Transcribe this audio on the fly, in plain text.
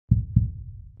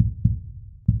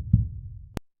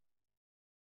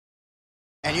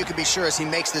And you can be sure as he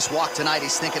makes this walk tonight,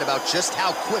 he's thinking about just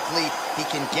how quickly he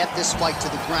can get this fight to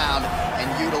the ground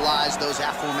and utilize those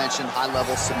aforementioned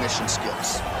high-level submission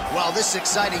skills. Well, this is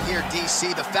exciting here,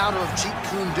 DC. The founder of Jeet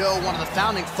Kune Do, one of the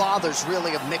founding fathers,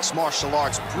 really, of mixed martial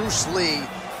arts, Bruce Lee,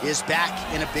 is back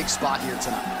in a big spot here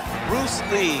tonight. Bruce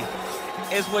Lee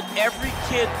is what every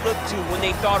kid looked to when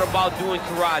they thought about doing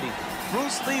karate.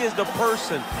 Bruce Lee is the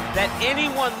person that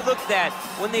anyone looked at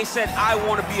when they said, I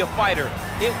want to be a fighter.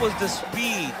 It was the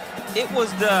speed, it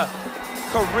was the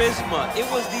charisma, it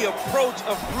was the approach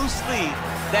of Bruce Lee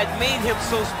that made him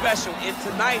so special. And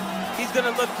tonight, he's going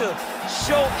to look to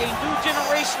show a new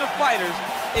generation of fighters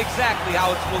exactly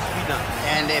how it's supposed to be done.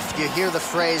 And if you hear the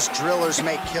phrase, drillers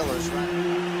make killers, right?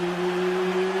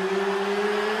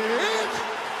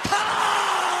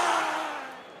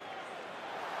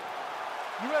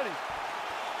 You ready?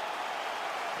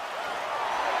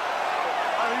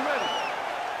 Are you ready?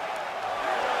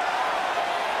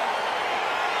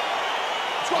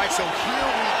 All right, so here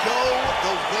we go.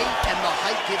 The weight and the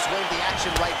height gives way to the action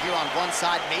right here on one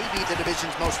side. Maybe the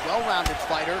division's most well-rounded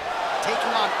fighter,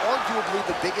 taking on arguably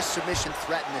the biggest submission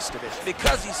threat in this division.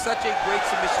 Because he's such a great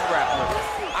submission grappler,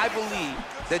 I believe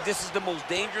that this is the most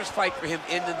dangerous fight for him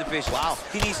in the division. Wow.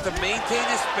 He needs to maintain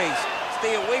his space,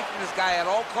 stay away from this guy at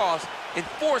all costs, and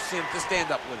force him to stand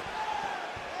up with him.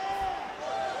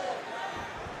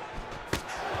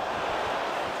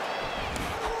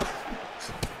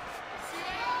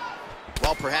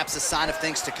 Well, perhaps a sign of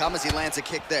things to come as he lands a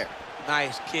kick there.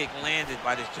 Nice kick landed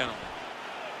by this gentleman.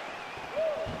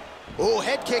 Oh,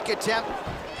 head kick attempt.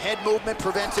 Head movement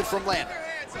prevented from landing.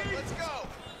 Let's go.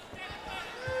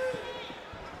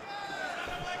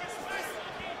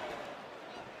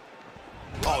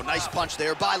 Oh, nice punch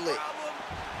there by Lee.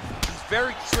 He's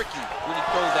very tricky when he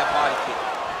throws that body kick.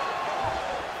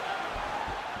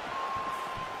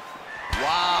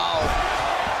 Wow.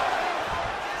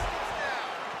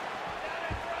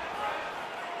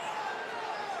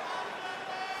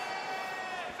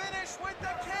 Finish with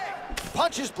the kick.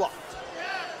 Punch is blocked.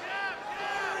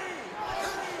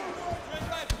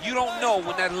 You don't know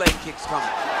when that leg kick's coming.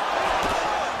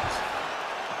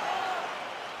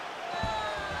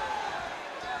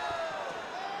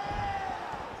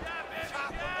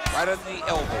 Right under the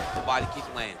elbow, the body kick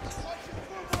lands.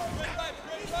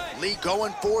 Lee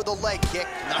going for the leg kick.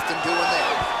 Nothing doing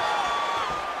there.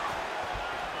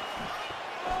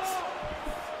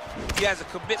 He has a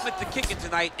commitment to kicking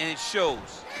tonight, and it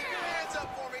shows. Hands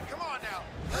up for me. Come on now.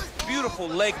 Beautiful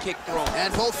leg kick throw.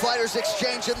 And both fighters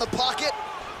exchange in the pocket.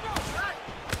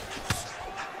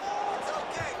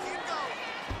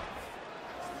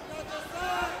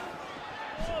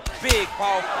 Big,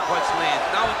 powerful punch lands.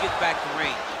 Now he gets back to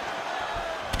range.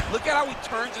 Look at how he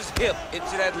turns his hip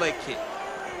into that leg kick.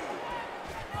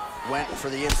 Went for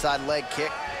the inside leg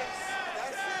kick.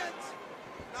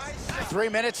 3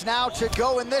 minutes now to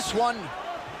go in this one.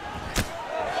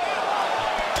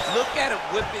 Look at him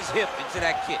whip his hip into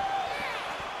that kick.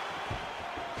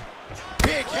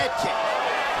 Big head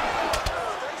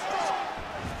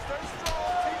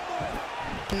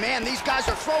kick. Man, these guys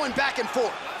are throwing back and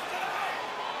forth.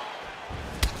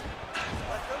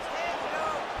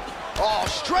 Oh,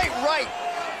 straight right.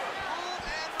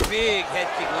 Big head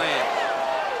kick land.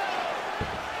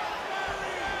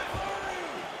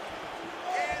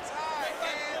 Hands high.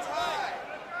 Hands high.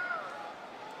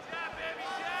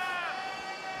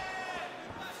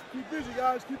 Keep busy,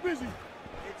 guys. Keep busy.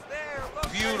 It's there.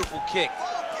 Look. Beautiful kick.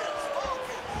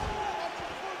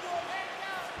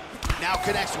 Now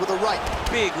connects with a right.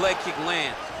 Big leg kick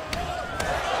lands.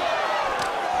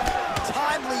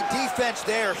 Timely defense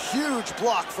there. Huge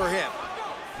block for him.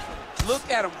 Look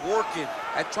at him working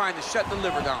at trying to shut the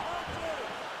liver down.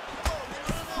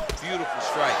 Beautiful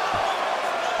strike.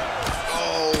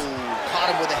 Oh, caught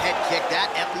him with a head kick.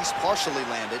 That at least partially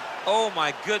landed. Oh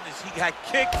my goodness, he got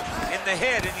kicked in the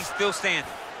head and he's still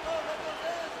standing.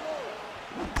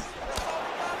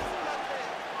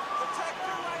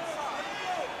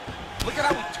 Look at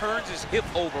how he turns his hip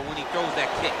over when he throws that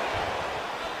kick.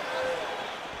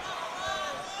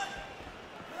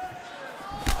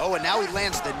 Oh, and now he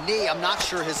lands the knee. I'm not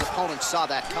sure his opponent saw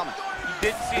that coming. He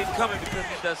didn't see it coming because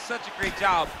he does such a great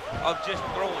job of just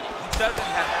throwing it. He doesn't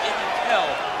have any tell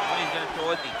when he's going to throw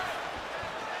a knee.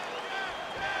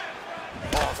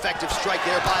 Oh, effective strike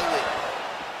there by Lee.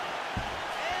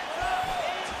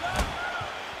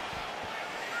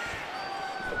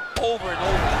 Over and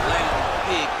over, he landed a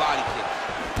big body kick.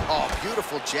 Oh,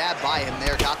 beautiful jab by him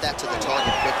there. Got that to the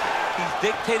target quickly.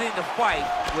 He's dictating the fight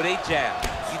with a jab.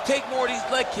 You take more of these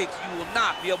leg kicks, you will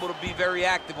not be able to be very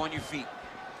active on your feet.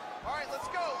 All right, let's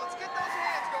go. Let's get those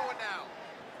hands going now.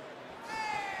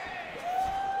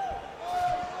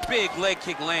 Big leg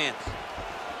kick lands. Stay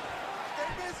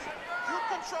busy. You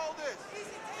control this.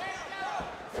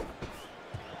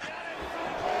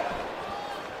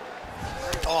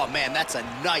 Oh, man, that's a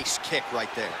nice kick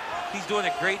right there. He's doing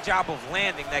a great job of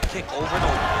landing that kick over and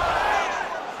over.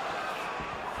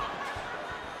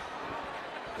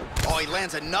 Oh, he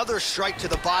lands another strike to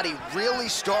the body, really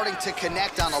starting to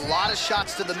connect on a lot of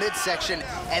shots to the midsection,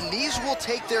 and these will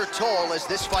take their toll as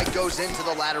this fight goes into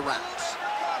the latter rounds.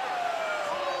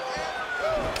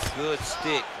 Good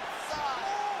stick.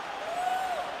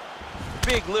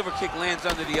 Big liver kick lands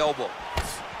under the elbow.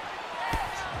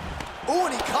 Ooh,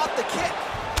 and he caught the kick.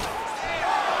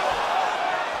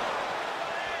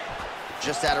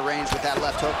 Just out of range with that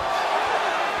left hook.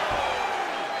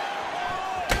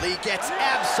 Lee gets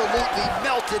absolutely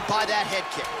melted by that head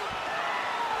kick.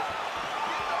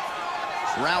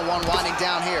 Round one winding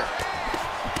down here.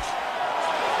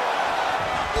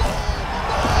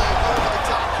 Over the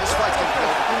top. This fight's gonna go.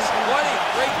 What a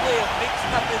great way of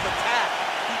mixing up his attack.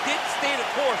 He didn't stay the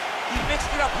course. He mixed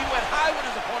it up. He went high when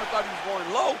his opponent thought he was going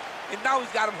low, and now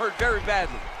he's got him hurt very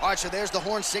badly. All right, so there's the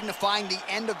horn signifying the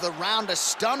end of the round. A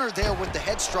stunner there with the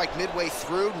head strike midway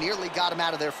through. Nearly got him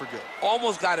out of there for good.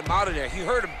 Almost got him out of there. He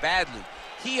hurt him badly.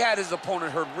 He had his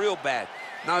opponent hurt real bad.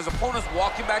 Now his opponent's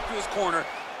walking back to his corner.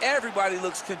 Everybody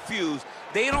looks confused.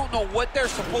 They don't know what they're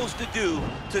supposed to do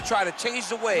to try to change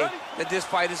the way that this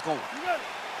fight is going.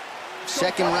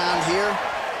 Second round here.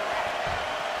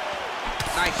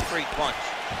 Nice straight punch.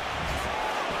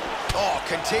 Oh,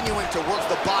 continuing to work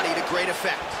the body to great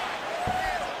effect.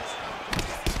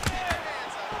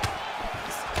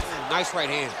 Nice right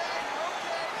hand.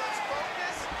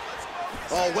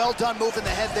 Oh, well done moving the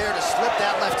head there to slip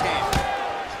that left hand.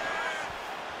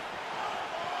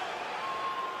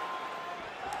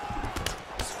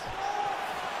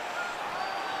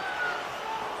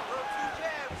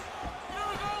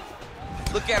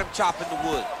 Look at him chopping the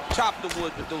wood. Chop the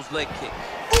wood with those leg kicks.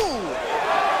 Ooh!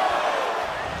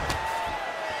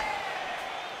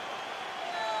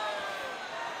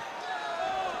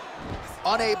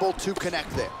 Unable to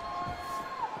connect there.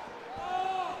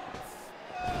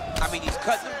 I mean, he's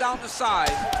cutting him down the side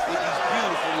with these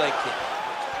beautiful leg kicks.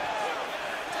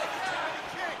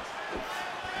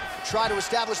 Try to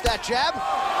establish that jab.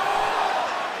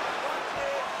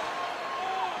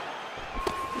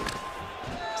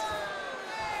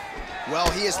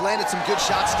 Well, he has landed some good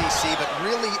shots, DC, but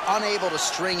really unable to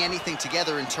string anything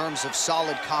together in terms of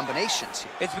solid combinations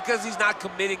here. It's because he's not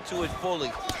committing to it fully.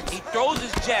 He throws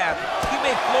his jab. He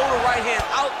may float a right hand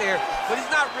out there, but he's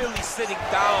not really sitting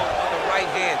down on the right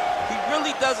hand. He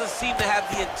really doesn't seem to have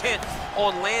the intent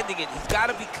on landing it. He's got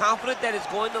to be confident that it's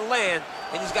going to land,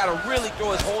 and he's got to really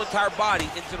throw his whole entire body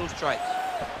into those strikes.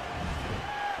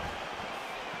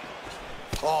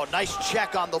 Oh, nice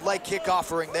check on the leg kick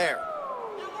offering there.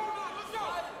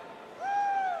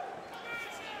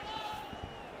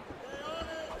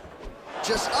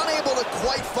 Just unable to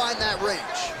quite find that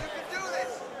range.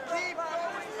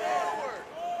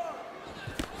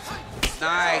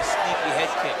 Nice, sneaky head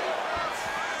kick.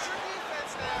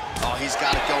 Oh, he's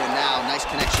got it going now. Nice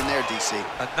connection there, DC.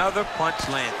 Another punch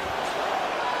landed.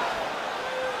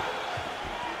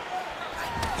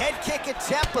 Head kick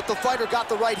attempt, but the fighter got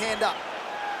the right hand up.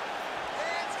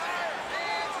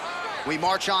 We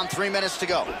march on, 3 minutes to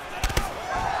go.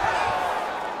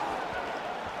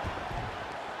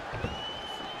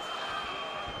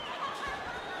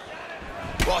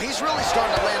 Well, he's really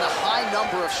starting to land a high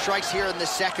number of strikes here in the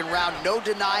second round. No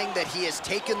denying that he has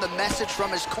taken the message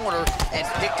from his corner and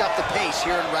picked up the pace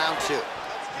here in round two.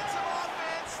 Let's get some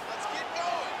offense. Let's get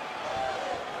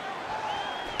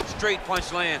going. Straight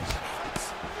punch lands.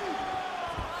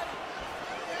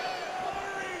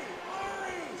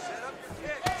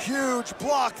 Huge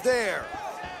block there.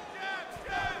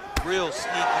 Real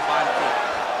sneaky body kick.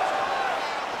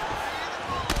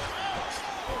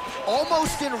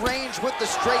 Almost in range with the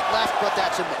straight left, but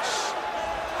that's a miss.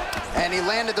 And he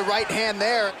landed the right hand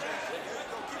there.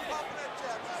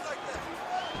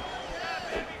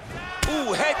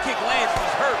 Ooh, head kick lands,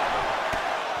 he's hurt.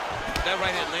 That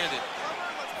right hand landed.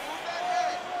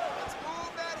 Let's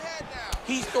move that head now.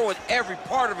 He's throwing every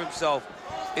part of himself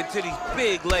into these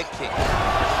big leg kicks.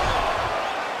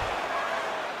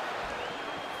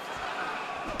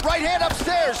 Right hand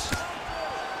upstairs.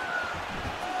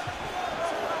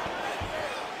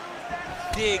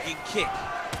 Dig and kick.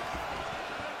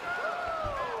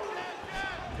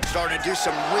 Starting to do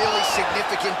some really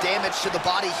significant damage to the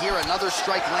body here. Another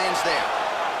strike lands there.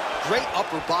 Great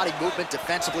upper body movement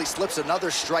defensively, slips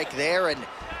another strike there, and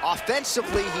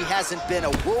offensively, he hasn't been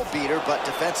a world beater, but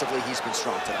defensively, he's been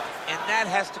strong today. And that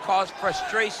has to cause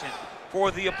frustration for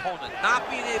the opponent. Not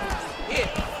being able to hit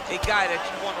a guy that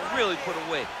you want to really put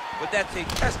away. But that's a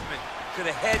testament to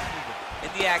the head movement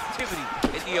and the activity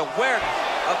and the awareness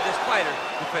of this fighter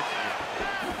defensively.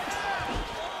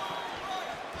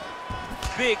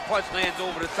 Big punch lands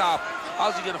over the top.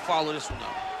 How's he gonna follow this one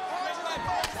up?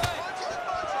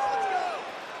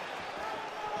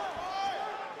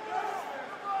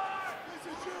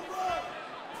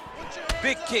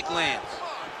 Big kick lands.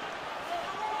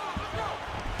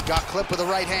 Got clipped with the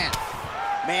right hand.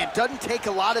 Man, doesn't take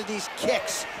a lot of these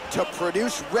kicks to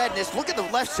produce redness. Look at the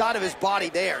left side of his body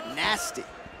there, nasty.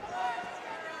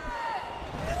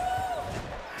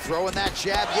 Throwing that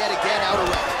jab yet again, out of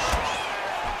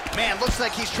range. Man, looks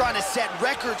like he's trying to set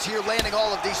records here, landing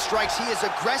all of these strikes. He is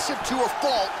aggressive to a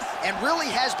fault and really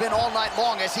has been all night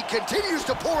long as he continues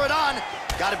to pour it on.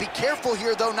 Got to be careful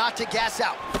here, though, not to gas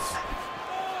out.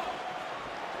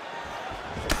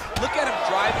 Look at him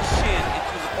drive his shin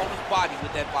into his opponent's body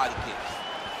with that body kick.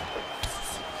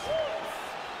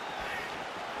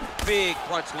 Big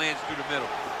punch lands through the middle.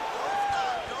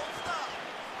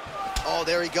 Oh,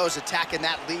 there he goes, attacking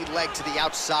that lead leg to the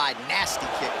outside. Nasty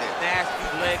kick there.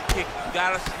 Nasty leg kick. You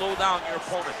gotta slow down your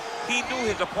opponent. He knew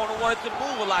his opponent wanted to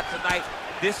move a lot tonight.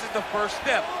 This is the first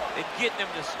step in getting him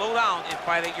to slow down and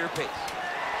fight at your pace.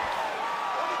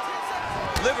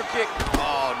 Liver kick.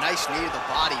 Oh, nice knee to the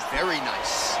body, very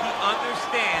nice. He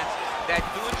understands that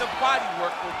doing the body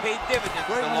work will pay dividends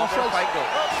the longer the fight goes.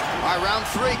 All right, round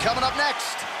 3 coming up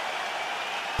next.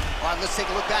 All right, let's take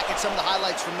a look back at some of the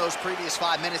highlights from those previous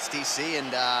 5 minutes, DC, and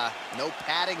no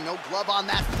padding, no glove on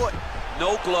that foot.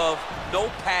 No glove, no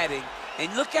padding,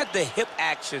 and look at the hip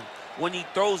action when he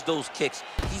throws those kicks.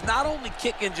 He's not only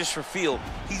kicking just for feel,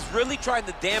 he's really trying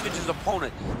to damage his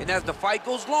opponent, and as the fight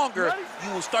goes longer,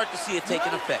 you will start to see it take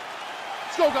an effect.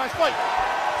 Let's go, guys, fight.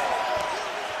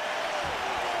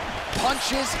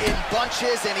 Punches in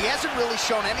bunches, and he hasn't really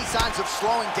shown any signs of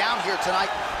slowing down here tonight.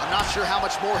 I'm not sure how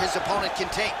much more his opponent can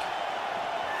take.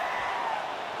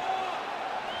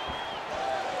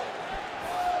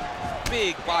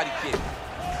 Big body kick.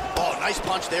 Oh, nice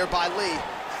punch there by Lee.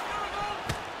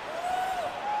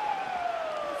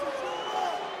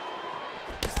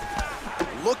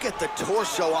 Look at the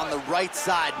torso on the right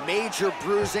side. Major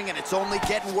bruising, and it's only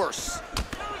getting worse.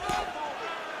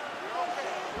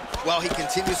 Well, he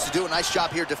continues to do a nice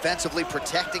job here defensively,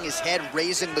 protecting his head,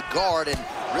 raising the guard, and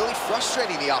really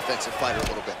frustrating the offensive fighter a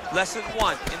little bit. Lesson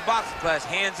 1 in boxing class,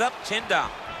 hands up, chin down.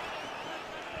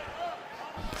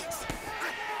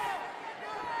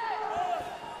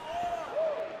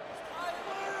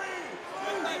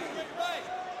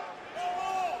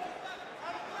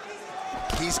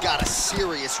 He's got a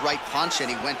serious right punch, and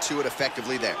he went to it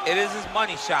effectively there. It is his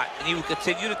money shot, and he will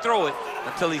continue to throw it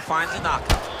until he finds a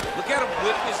knockout. Look at him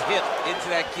whip his hip into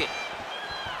that kick.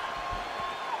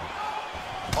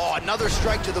 Oh, another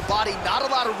strike to the body. Not a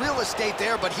lot of real estate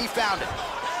there, but he found it.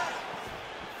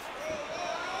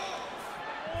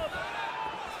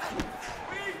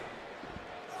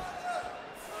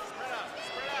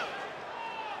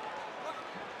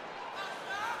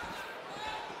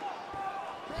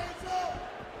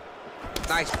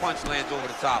 Nice punch lands over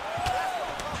the top.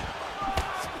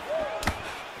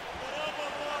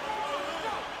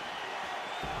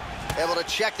 Able to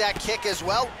check that kick as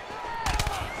well.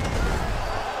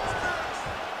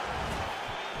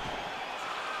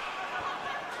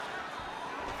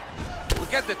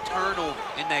 Look at the turnover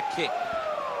in that kick.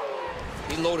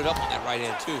 He loaded up on that right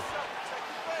hand too.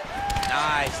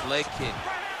 Nice leg kick.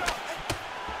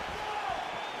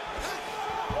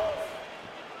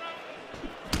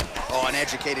 Oh, an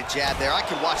educated jab there. I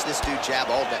can watch this dude jab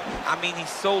all day. I mean, he's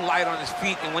so light on his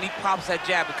feet, and when he pops that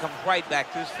jab, it comes right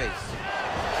back to his face.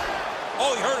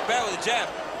 Oh, he hurt him bad with a jab.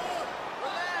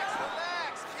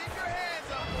 Relax. Keep your hands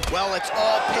up. Well, it's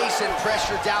all pace and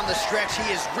pressure down the stretch.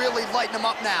 He is really lighting him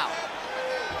up now.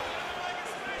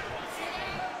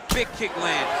 Big kick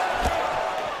lands.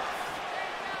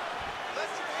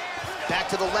 Back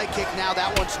to the leg kick now.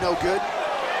 That one's no good.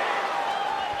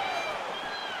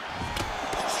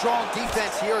 Strong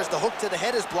defense here as the hook to the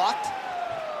head is blocked.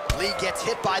 Lee gets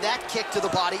hit by that kick to the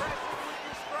body.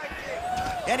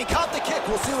 And he caught the kick.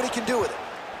 We'll see what he can do with it.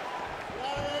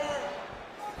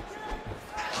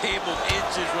 Came of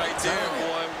inches right there,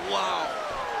 boy. Wow.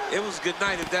 It was good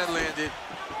night if that landed.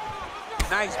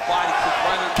 Nice body kick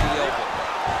right under the elbow.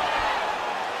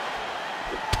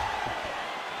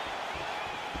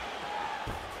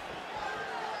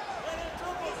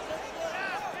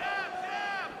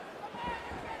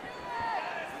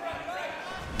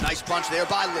 Nice punch there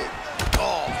by Lee.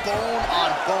 Oh, bone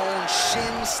on bone,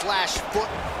 shin slash foot,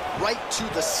 right to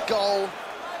the skull.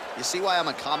 You see why I'm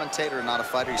a commentator and not a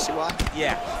fighter? You see why?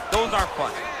 Yeah, those are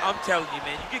fun. I'm telling you,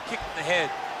 man, you get kicked in the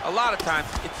head, a lot of times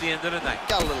it's the end of the night.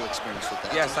 Got a little experience with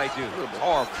that. Yes, I do. It's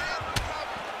horrible.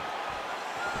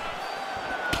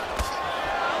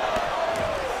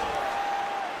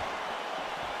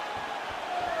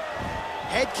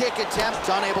 Head kick attempt,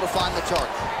 unable to find the target.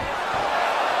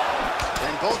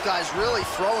 And both guys really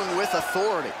throwing with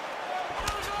authority.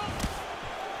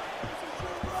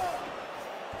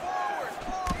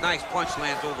 Nice punch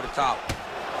lands over the top.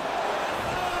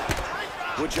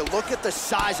 Would you look at the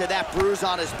size of that bruise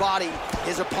on his body?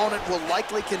 His opponent will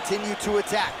likely continue to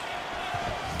attack.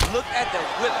 Look at the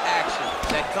whip action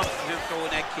that comes from him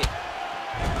throwing that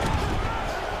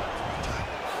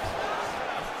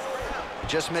kick.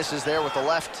 Just misses there with the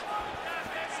left.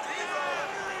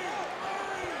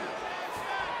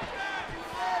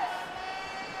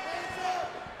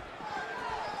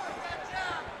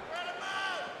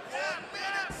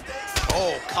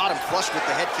 Oh, caught him flush with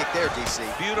the head kick there, DC.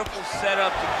 Beautiful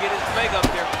setup to get his leg up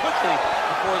there quickly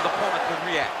before his opponent can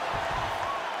react.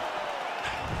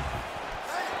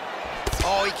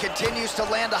 Oh, he continues to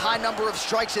land a high number of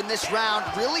strikes in this round.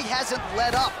 Really hasn't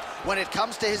let up when it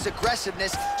comes to his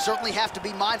aggressiveness. Certainly have to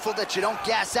be mindful that you don't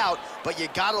gas out, but you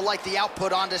gotta like the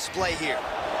output on display here.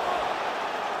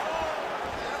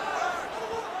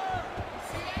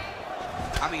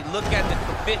 I mean, look at the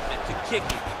commitment to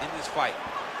kicking in this fight.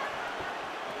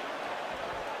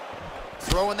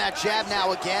 Throwing that jab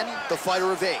now again, the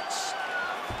fighter evades.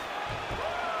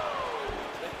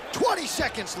 20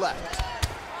 seconds left.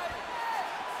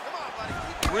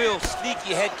 Real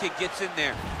sneaky head kick gets in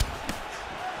there.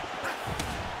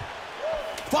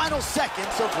 Final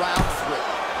seconds of round 3.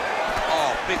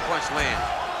 Oh, big punch lands.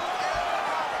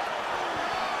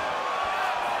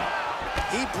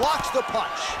 He blocks the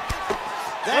punch.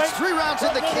 That's 3 rounds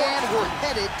in the can. We're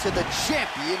headed to the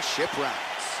championship rounds.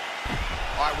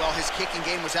 All right, well, his kicking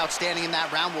game was outstanding in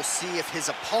that round. We'll see if his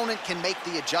opponent can make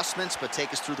the adjustments, but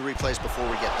take us through the replays before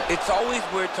we get there. It's always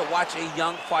weird to watch a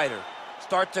young fighter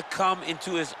start to come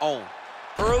into his own.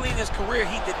 Early in his career,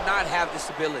 he did not have this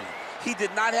ability. He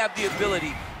did not have the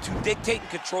ability to dictate and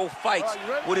control fights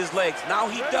with his legs. Now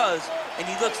he does, and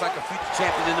he looks like a future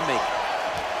champion in the making.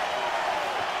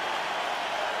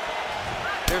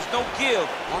 There's no give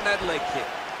on that leg kick.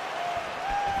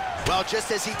 Well,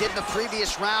 just as he did in the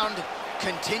previous round,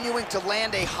 continuing to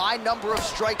land a high number of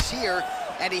strikes here,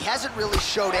 and he hasn't really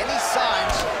showed any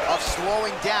signs of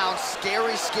slowing down.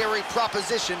 Scary, scary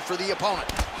proposition for the opponent.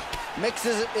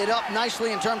 Mixes it up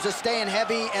nicely in terms of staying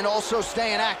heavy and also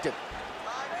staying active.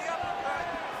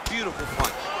 Beautiful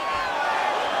punch.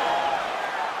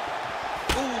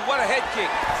 Ooh, what a head kick.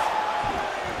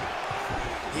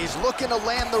 He's looking to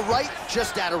land the right,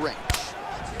 just out of range.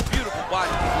 Beautiful body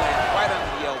kick lands right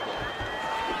under the elbow.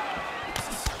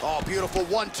 Oh, beautiful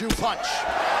 1-2 punch.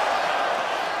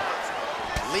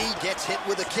 Lee gets hit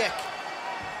with a kick.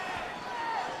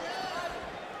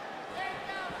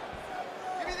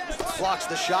 Blocks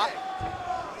the shot.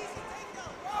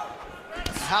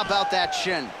 How about that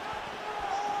shin?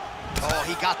 Oh,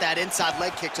 he got that inside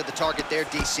leg kick to the target there,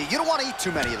 DC. You don't want to eat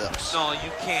too many of those. No,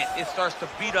 you can't. It starts to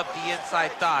beat up the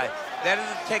inside thigh. That is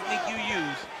a technique you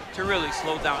use to really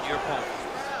slow down your opponent.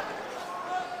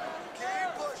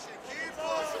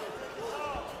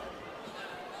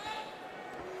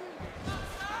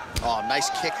 Oh, nice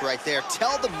kick right there.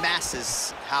 Tell the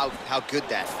masses how good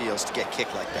that feels to get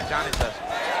kicked like that. John, it doesn't.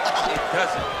 It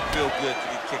doesn't feel good to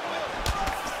get kicked like that.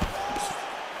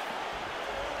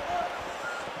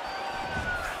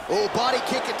 Oh, body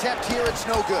kick attempt here. It's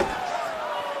no good.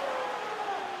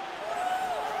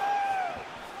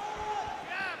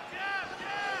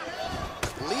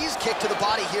 Lee's kick to the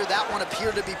body here. That one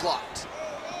appeared to be blocked.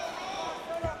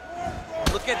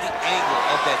 Look at the angle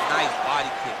of that nice body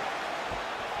kick.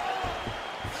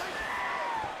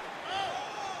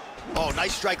 Oh,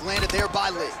 nice strike landed there by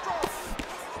Lee.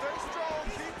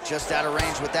 Just out of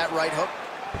range with that right hook.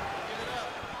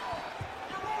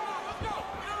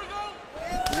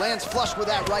 Lands flush with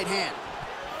that right hand.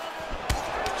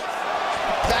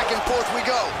 Back and forth we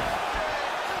go.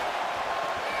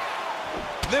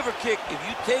 Liver kick, if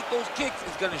you take those kicks,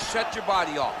 it's gonna shut your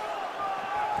body off.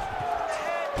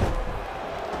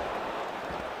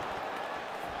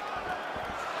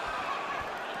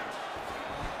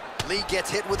 Lee gets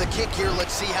hit with a kick here.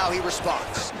 Let's see how he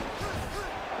responds.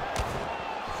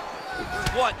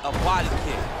 What a body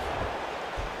kick.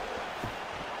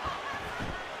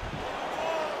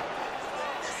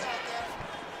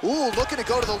 Ooh, looking to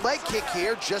go to the leg kick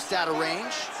here, just out of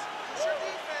range.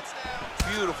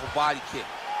 Beautiful body kick.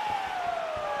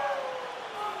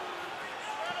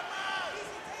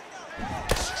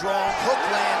 Strong hook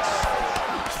lands.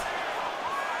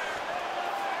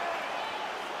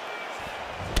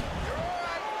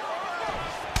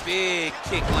 Big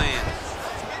kick lands.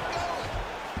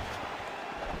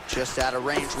 Just out of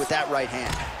range with that right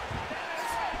hand.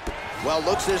 Well,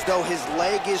 looks as though his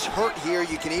leg is hurt here.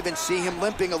 You can even see him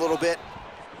limping a little bit.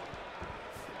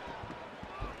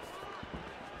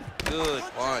 Good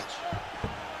punch.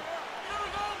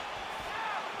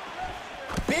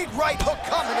 Big right hook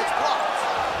coming, it's blocked.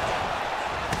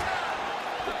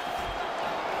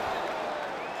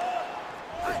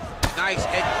 Nice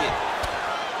head kick.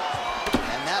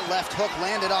 And that left hook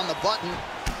landed on the button.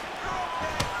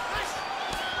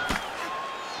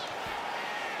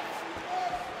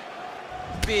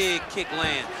 Big kick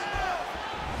lands.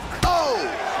 Oh,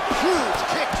 huge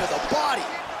kick to the body.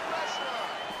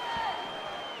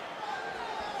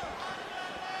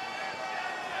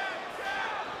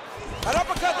 An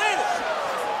uppercut landed.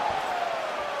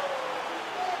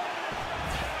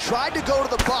 Tried to go to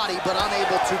the body, but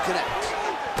unable to connect.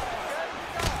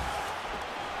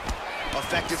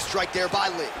 Effective strike there by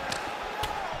Lee.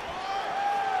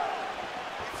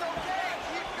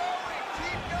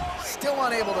 Still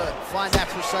unable to find that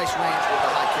precise range with the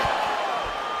high kick.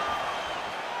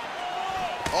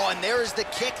 Oh, and there's the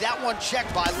kick. That one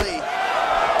checked by Lee.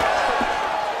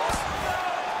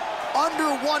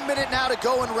 Under 1 minute now to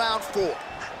go in round 4.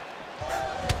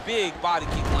 Big body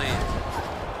kick lands.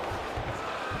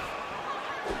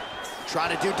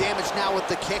 Trying to do damage now with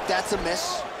the kick. That's a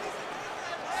miss.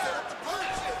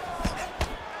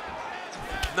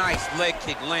 Nice leg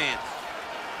kick lands.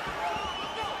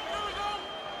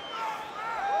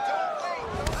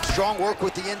 Strong work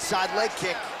with the inside leg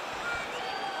kick.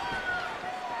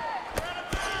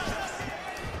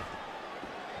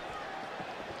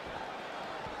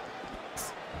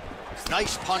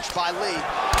 Nice punch by Lee. Way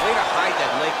to hide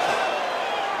that leg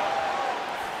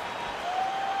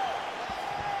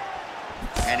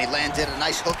kick. And he landed a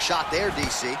nice hook shot there,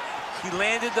 DC. He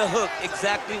landed the hook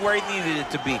exactly where he needed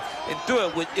it to be and threw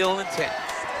it with ill intent.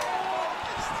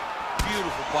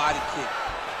 Beautiful body kick.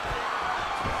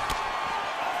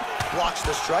 Blocks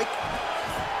the strike.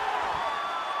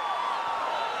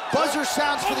 Buzzer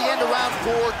sounds for the end of round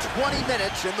 4, 20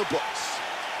 minutes in the books.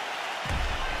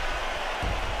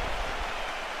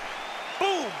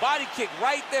 Boom, body kick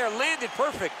right there, landed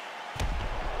perfect.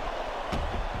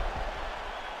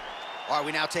 All right,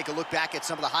 we now take a look back at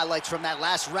some of the highlights from that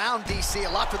last round, DC. A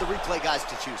lot for the replay guys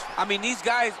to choose from. I mean, these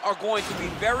guys are going to be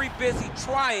very busy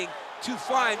trying to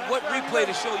find what replay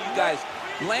to show you guys.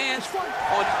 Lands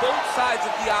on both sides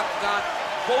of the octagon.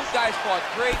 Both guys fought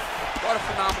great. What a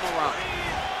phenomenal round.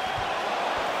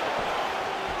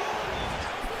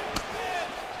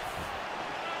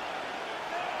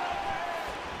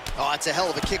 Oh, that's a hell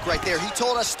of a kick right there. He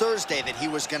told us Thursday that he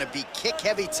was going to be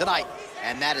kick-heavy tonight,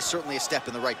 and that is certainly a step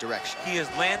in the right direction. He is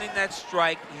landing that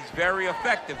strike. He's very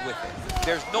effective with it.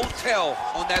 There's no tell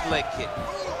on that leg kick.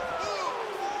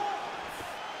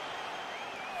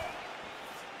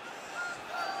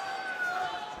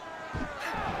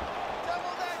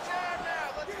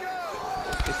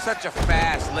 It's such a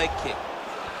fast leg kick.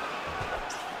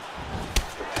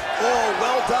 Oh,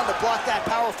 well done to block that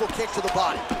powerful kick to the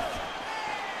body.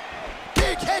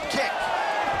 Big head kick.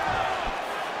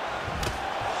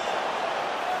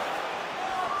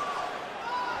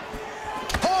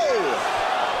 Oh!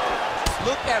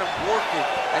 Look at him working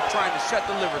at trying to shut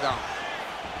the liver down.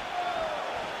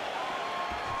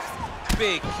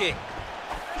 Big kick.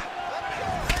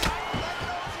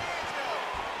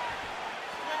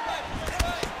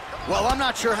 Well, I'm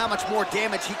not sure how much more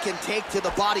damage he can take to the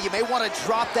body. You may want to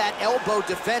drop that elbow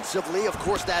defensively. Of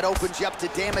course, that opens you up to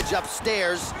damage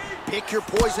upstairs. Pick your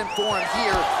poison for him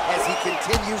here as he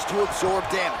continues to absorb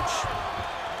damage.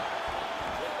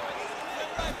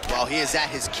 Well, he is at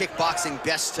his kickboxing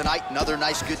best tonight. Another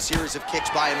nice, good series of kicks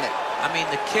by him there. I mean,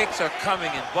 the kicks are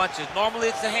coming in bunches. Normally,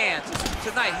 it's the hands.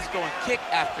 Tonight, he's going kick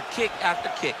after kick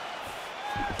after kick.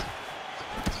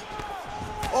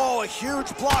 Oh, a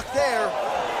huge block there.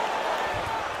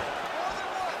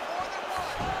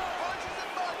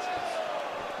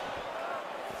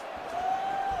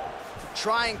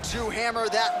 Trying to hammer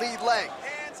that lead leg.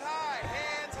 Hands high,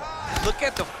 hands high. Look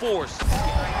at the force.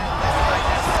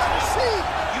 See?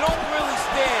 You don't really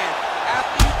stand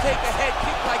after you take a head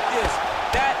kick like this.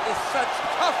 That is such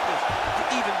toughness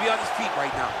to even be on his feet right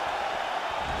now.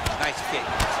 Nice kick.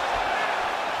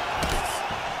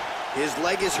 His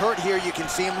leg is hurt here. You can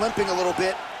see him limping a little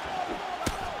bit.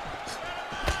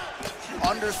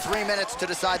 Under 3 minutes to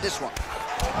decide this one.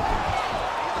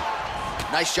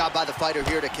 Nice job by the fighter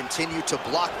here to continue to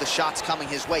block the shots coming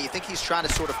his way. You think he's trying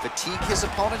to sort of fatigue his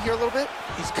opponent here a little bit?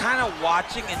 He's kind of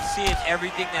watching and seeing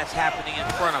everything that's happening in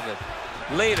front of him.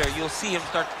 Later, you'll see him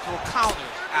start to throw counters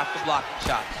after blocking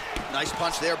shots. Nice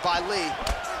punch there by Lee.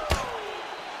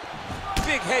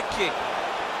 Big head kick.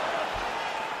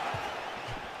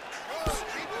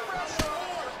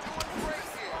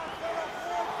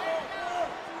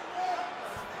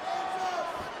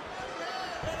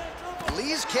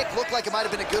 Lee's kick looked like it might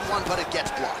have been a good one, but it gets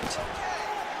blocked.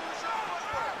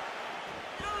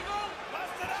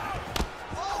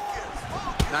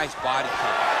 Nice body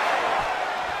kick.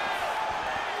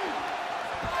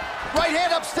 Right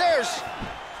hand upstairs.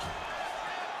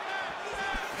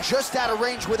 Just out of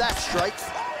range with that strike.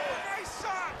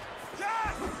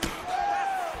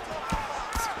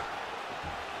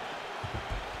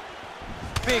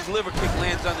 Big liver kick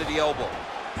lands under the elbow.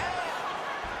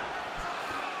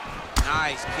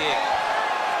 Nice kick.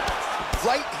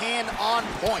 Right hand on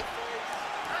point.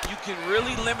 You can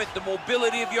really limit the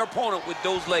mobility of your opponent with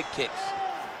those leg kicks.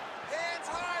 Hands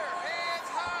higher, hands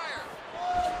higher.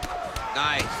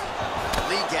 Nice.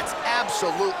 Lee gets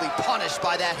absolutely punished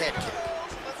by that head kick.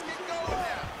 Let's get going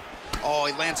now. Oh,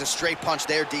 he lands a straight punch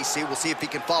there, DC. We'll see if he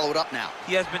can follow it up now.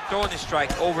 He has been throwing this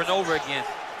strike over and over again.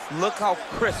 Look how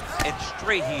crisp and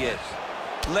straight he is.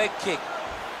 Leg kick.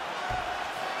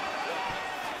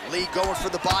 Lee going for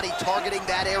the body, targeting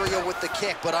that area with the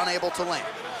kick, but unable to land.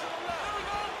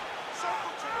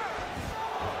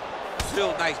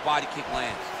 Still nice body kick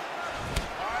lands.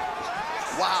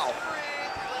 Wow.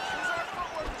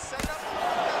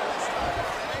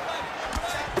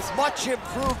 It's much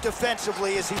improved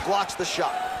defensively as he blocks the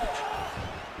shot.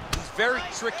 He's very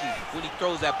tricky when he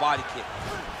throws that body kick.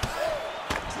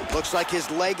 Looks like his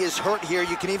leg is hurt here.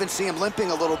 You can even see him limping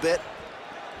a little bit.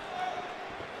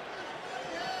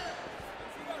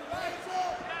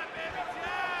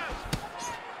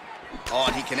 Oh,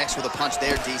 and he connects with a punch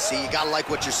there, DC. You gotta like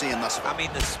what you're seeing thus far. I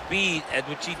mean, the speed at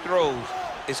which he throws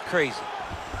is crazy.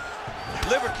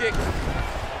 Liver kick.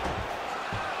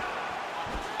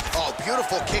 Oh,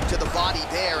 beautiful kick to the body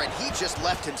there, and he just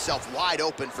left himself wide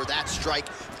open for that strike.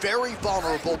 Very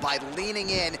vulnerable by leaning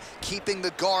in, keeping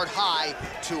the guard high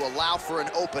to allow for an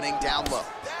opening down low.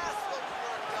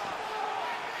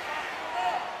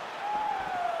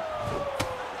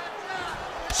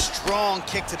 Strong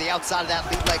kick to the outside of that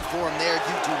lead leg for him there.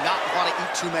 You do not want to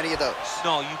eat too many of those.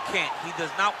 No, you can't. He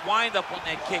does not wind up on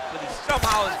that kick, but he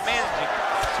somehow is managing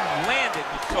to land it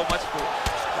with so much force.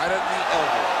 Right under the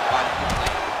elbow, the body kick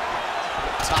land.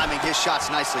 Timing his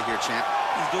shots nicely here, champ.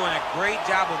 He's doing a great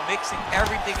job of mixing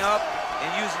everything up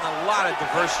and using a lot of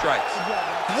diverse strikes.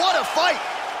 What a fight!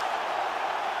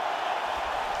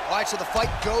 All right, so the fight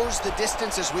goes the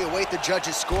distance as we await the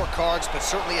judges' scorecards, but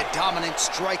certainly a dominant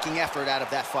striking effort out of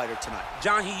that fighter tonight.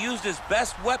 John, he used his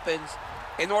best weapons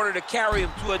in order to carry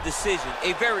him to a decision,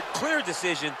 a very clear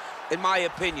decision, in my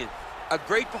opinion. A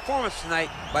great performance tonight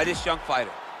by this young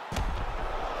fighter.